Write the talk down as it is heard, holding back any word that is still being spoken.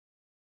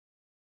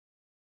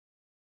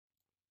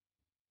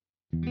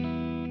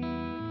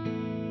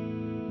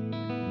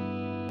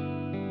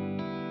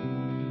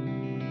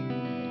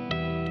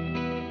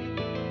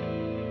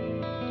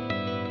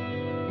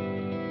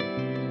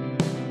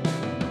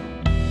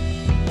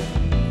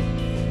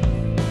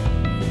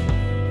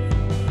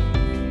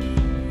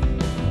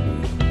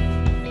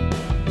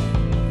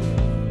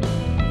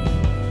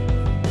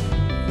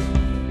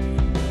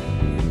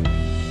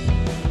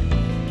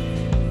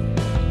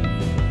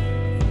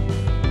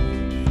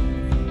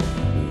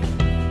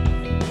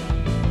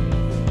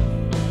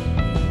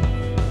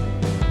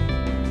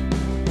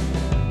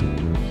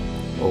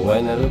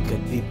When I look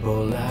at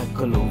people like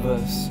all of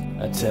us,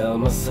 I tell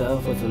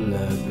myself what I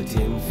love, but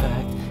in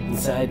fact,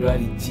 inside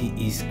reality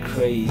is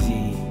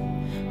crazy.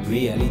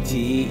 Reality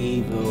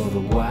evil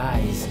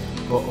otherwise,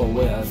 but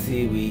when I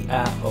see we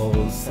are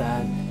all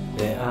sad,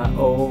 they are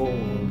all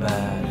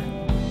bad.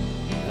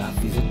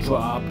 Life is a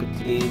drop, it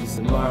leaves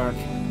a mark,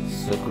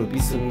 so creepy,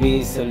 so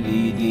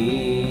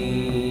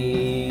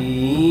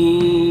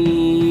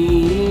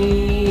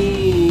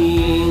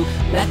misleading.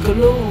 Like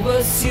all of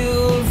us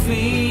you'll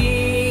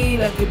feel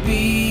like a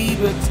bee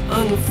but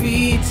on your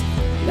feet.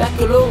 Like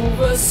all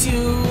of us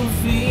you'll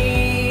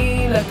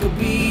feel like a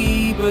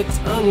bee but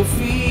on your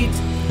feet.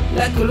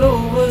 Like all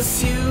of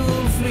us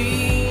you'll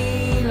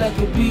feel like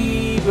a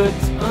bee but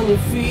on your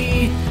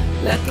feet.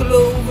 Like all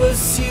of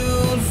us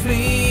you'll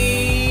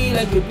feel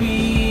like a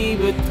bee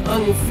but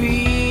on your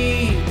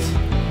feet.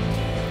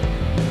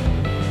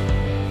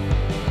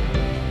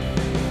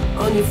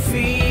 On your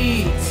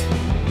feet.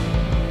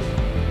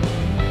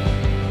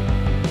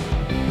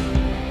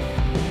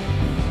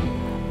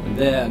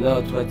 They are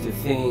not what you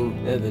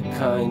think, they're the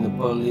kind of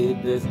bully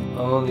that's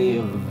only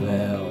a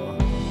veil.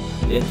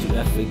 Yet you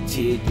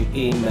affected to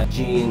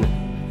imagine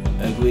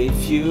a great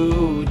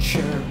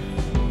future,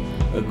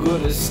 a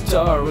good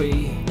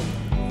story,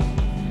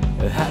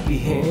 a happy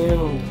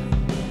end.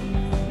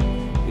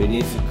 You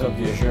need to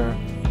composure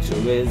to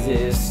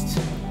resist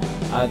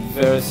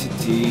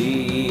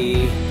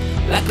adversity.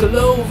 Like all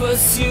of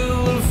us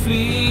you'll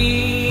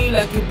feel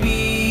like a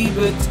bee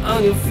but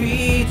on your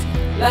feet.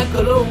 Like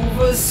all of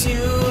us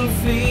you'll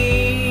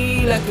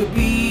feel like a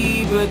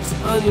bee but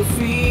on your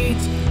feet.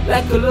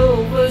 Like all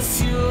of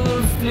us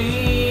you'll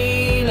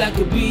feel like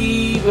a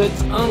bee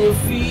but on your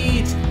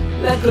feet.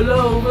 Like all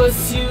of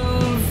us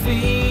you'll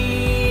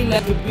feel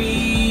like a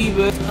bee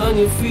but on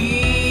your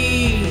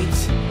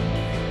feet.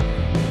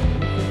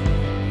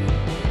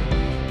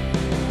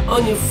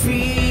 On your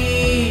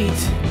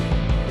feet.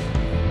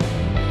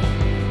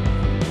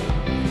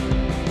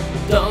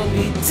 Don't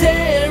be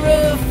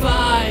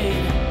terrified.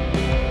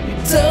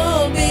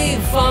 Don't be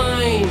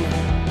fine.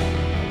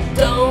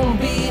 Don't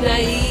be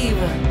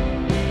naive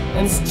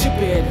and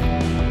stupid.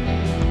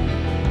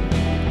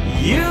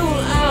 You'll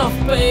have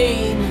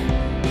pain.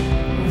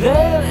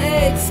 They'll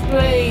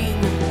explain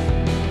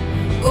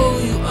who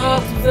you are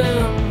to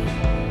them.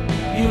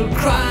 You'll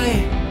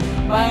cry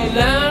by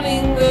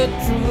learning the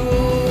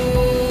truth.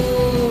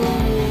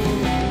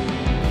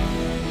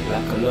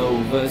 Like all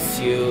of us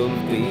you'll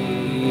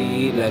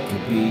be like a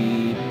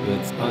bee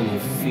but on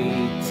your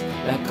feet.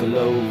 Like all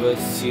of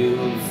us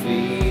you'll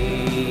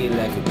feel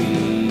like a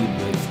bee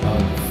but on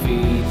your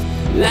feet.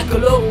 Like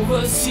all of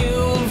us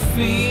you'll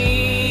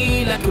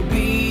feel like a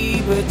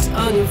bee but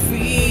on your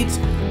feet.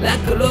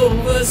 Like all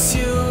of us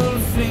you'll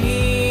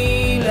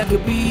feel like a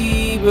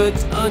bee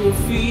but on your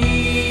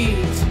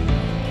feet.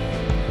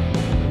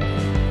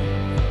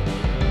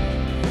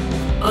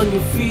 On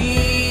your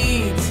feet.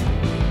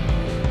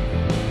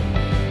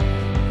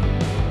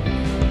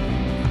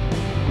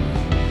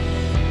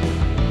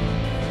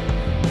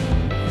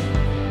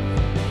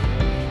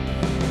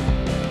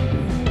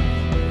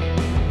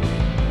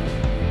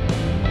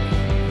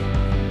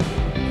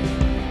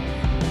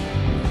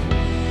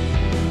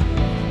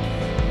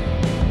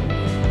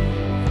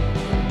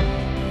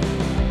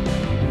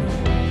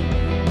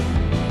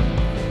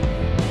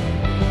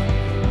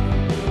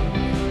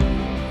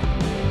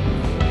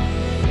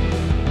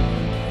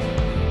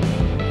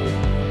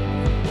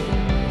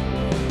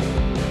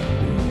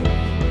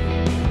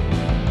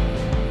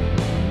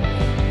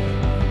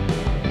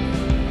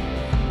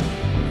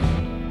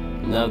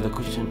 Now the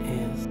question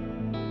is,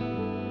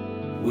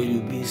 will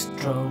you be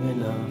strong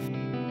enough?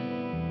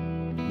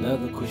 Now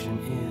the question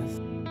is,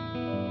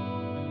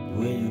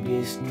 will you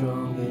be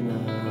strong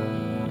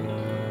enough?